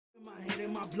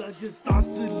And my blood just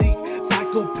starts to leak.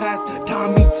 Psychopaths tie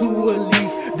me to a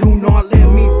leash. Do not let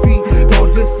me free.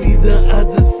 Don't just see the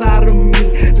other side of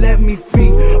me. Let me free.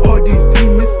 All these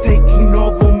demons taking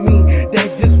over me.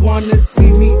 They just wanna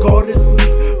see me go to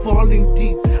sleep. Falling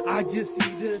deep. I just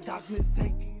see the darkness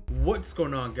taking. What's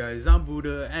going on, guys? I'm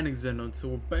Buddha and Xenon. So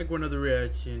we're back with another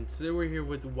reaction. Today we're here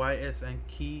with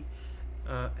Ysnkey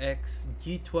X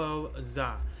G12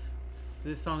 ZAH.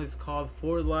 This song is called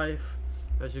For Life.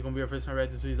 That's just gonna be our first time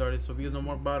reacting to these artists. So if you guys know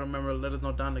more about them, remember, let us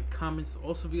know down in the comments.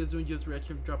 Also, if you guys doing just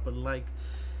reaction, drop a like.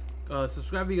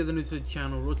 Subscribe if you guys are new to the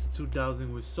channel. Road to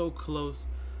 2,000. We're so close.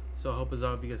 So help us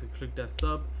out if you guys can click that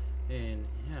sub. And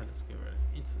yeah, let's get right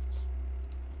into this.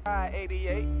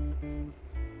 88.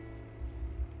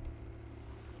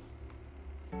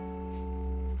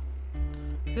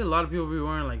 I see a lot of people be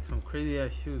wearing like some crazy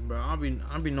ass shoes, bro. I'll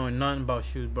be knowing nothing about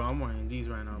shoes, bro. I'm wearing these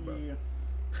right now, bro. Yeah.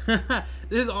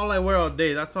 This is all I wear all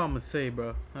day. That's all I'm gonna say,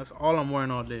 bro. That's all I'm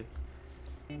wearing all day.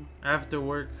 After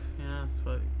work, yeah, it's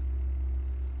funny.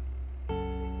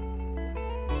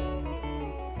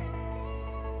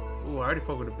 Ooh, I already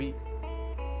fuck with the beat.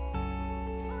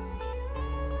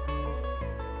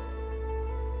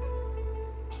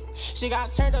 She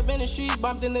got turned up in the streets,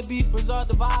 bumped in the beef, resort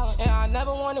to violence. And I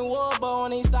never wanted war, but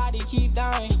on their side they keep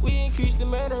dying. We increased the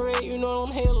murder rate, you know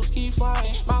them halos keep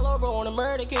flying. My little bro on a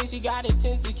murder case, he got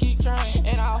intent to keep trying.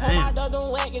 And I hope my dog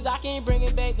don't wet, cause I can't bring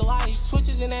it back to life.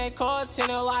 Switches in that car,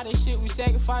 a lot of shit we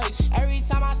sacrifice. Every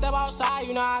time I step outside,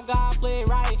 you know I gotta play it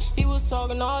right. He was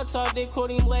talking all tough, they caught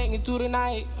him lagging through the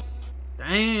night.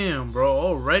 Damn, bro,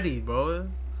 already, bro.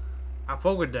 I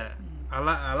fuck with that.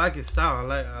 I like his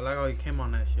style. I like how he came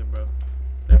on that shit, bro.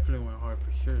 Definitely went hard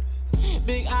for sure.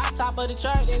 Big eye, top of the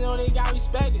chart, they know they got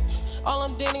respected. All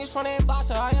them niggas from that box,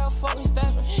 so I y'all fucking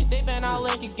stepping. They been out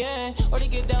link again, or they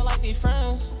get dealt like they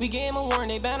friends. We gave them a warning,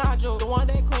 they been out joke. The one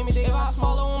that claim me, they if I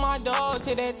follow my dog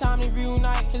till that time they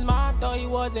reunite. His mom thought he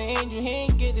was an angel, he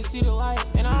ain't get to see the light.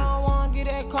 And I don't wanna get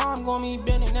that car, I'm gonna be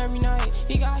bending every night.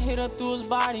 He got hit up through his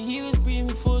body, he was breathing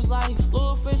for his life.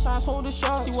 Little fish, I sold the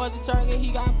sharks, he was the target,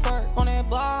 he got perked. On that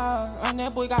block, and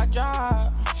that boy got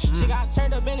dropped. She got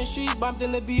turned up in the streets, bumped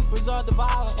in the beef, resort to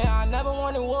violence. And I never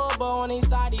wanted war, but on their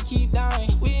side they keep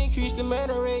dying. We increased the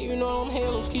murder rate, you know them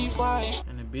halos keep flying.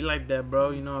 And it be like that,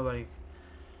 bro. You know, like,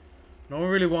 no one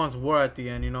really wants war at the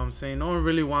end, you know what I'm saying? No one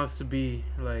really wants to be,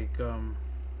 like,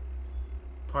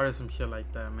 part of some shit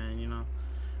like that, man, you know?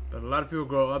 But a lot of people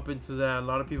grow up into that. A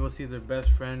lot of people see their best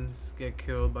friends get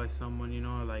killed by someone, you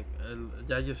know, like,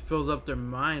 that just fills up their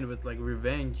mind with, like,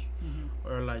 revenge.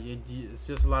 Or, like, it's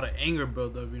just a lot of anger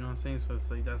build up, you know what I'm saying? So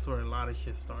it's like, that's where a lot of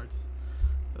shit starts.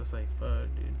 So it's like, fuck,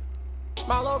 dude.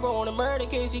 My little bro on a murder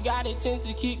case, he got intent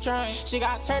to keep trying. She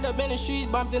got turned up in the streets,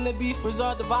 bumped in the beef,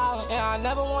 resort to violence. And I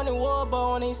never wanted war, but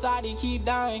on their side they keep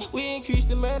dying. We increased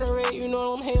the murder rate, you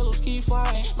know them halos keep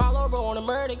flying. My little bro on a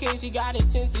murder case, he got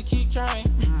intent to keep trying.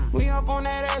 We up on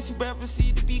that ass, you better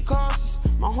proceed to be cautious.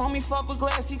 My homie fuck with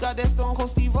glass, he got that Stone Cold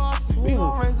Steve Austin. We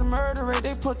gon' raise the murder rate,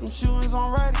 they put them shootings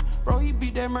on Reddit. Bro, he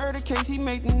beat that murder case, he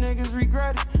make them niggas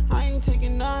regret it. I ain't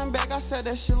taking nothing back, I said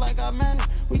that shit like I meant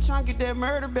it. We tryna get that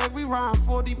murder back, we ride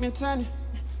 4 deep in 10.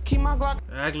 Keep my Glock.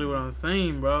 Exactly what I'm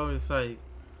saying, bro. It's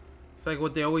like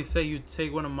what they always say, you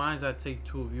take one of mine, I take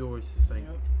 2 of yours. It's like,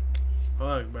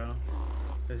 fuck, bro.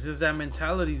 It's just that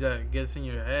mentality that gets in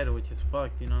your head, which is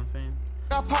fucked, you know what I'm saying?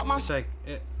 I pop my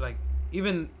Like,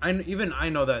 even I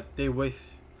know that they wish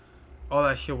all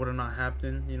that shit would have not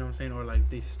happened, you know what I'm saying? Or like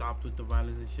they stopped with the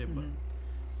violence and shit, but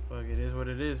fuck, it is what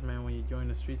it is, man, when you join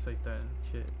the streets like that and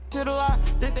shit. Shit a lot,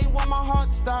 that they want my heart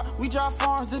to stop. We drive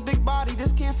farms, this big body,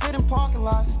 this can't fit in parking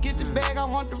lots. Just get the bag, I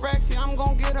want the racks, see, I'm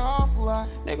gon' get an awful lot.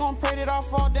 They gon' pray that I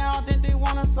fall down, think they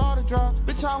want us all to drop.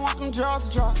 Bitch, I want them jaws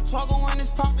to drop. Talkin' when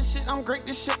it's poppin' shit, I'm great,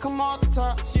 this shit come off the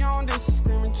top. She on this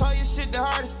screaming, tell your shit the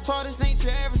hardest. Told this ain't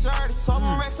your average artist. Told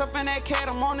them racks up in that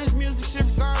cat, I'm on this music shit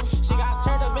regardless. She got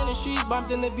turned up in the streets,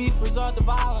 bumped in the beef, resort to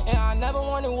violence. And I never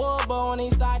wanted war, but on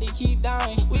their side they keep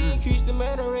dying. We increased the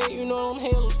murder rate, you know them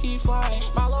halos keep flying.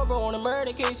 My little bro on a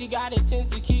murder case, he got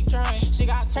intent to keep trying. She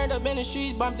got turned up in the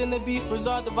streets, bumped in the beef,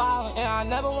 resort to violence. And I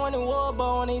never wanted war, but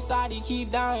on their side they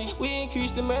keep dying. We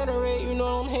increased the murder rate, you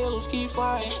know them halos keep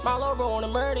flying. My little bro on a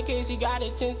murder case, he got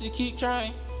intent to keep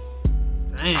trying.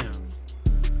 Damn.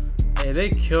 Hey, they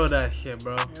killed that shit,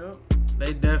 bro. Yep.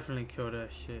 They definitely killed that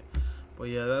shit. But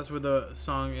yeah, that's where the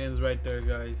song ends right there,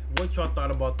 guys. What y'all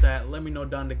thought about that? Let me know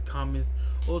down in the comments.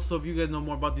 Also, if you guys know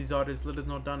more about these artists, let us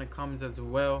know down in the comments as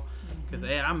well. Because,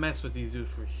 hey, I mess with these dudes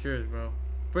for sure, bro.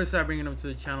 First time bringing them to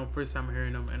the channel, first time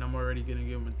hearing them, and I'm already going to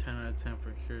give them a 10 out of 10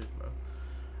 for sure, bro.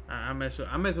 I mess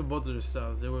with both of their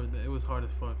styles. It was hard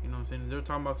as fuck, you know what I'm saying? They were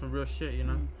talking about some real shit, you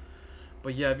know?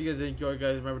 But yeah, if you guys enjoy,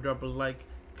 guys, remember drop a like,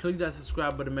 click that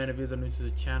subscribe button, man. If you guys are new to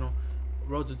the channel,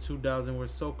 road to 2,000. We're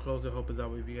so close. I hope it's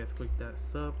out. If you guys click that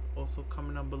sub, also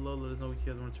comment down below, let us know what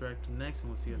you guys want to react to next, and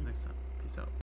we'll see you guys next time. Peace out.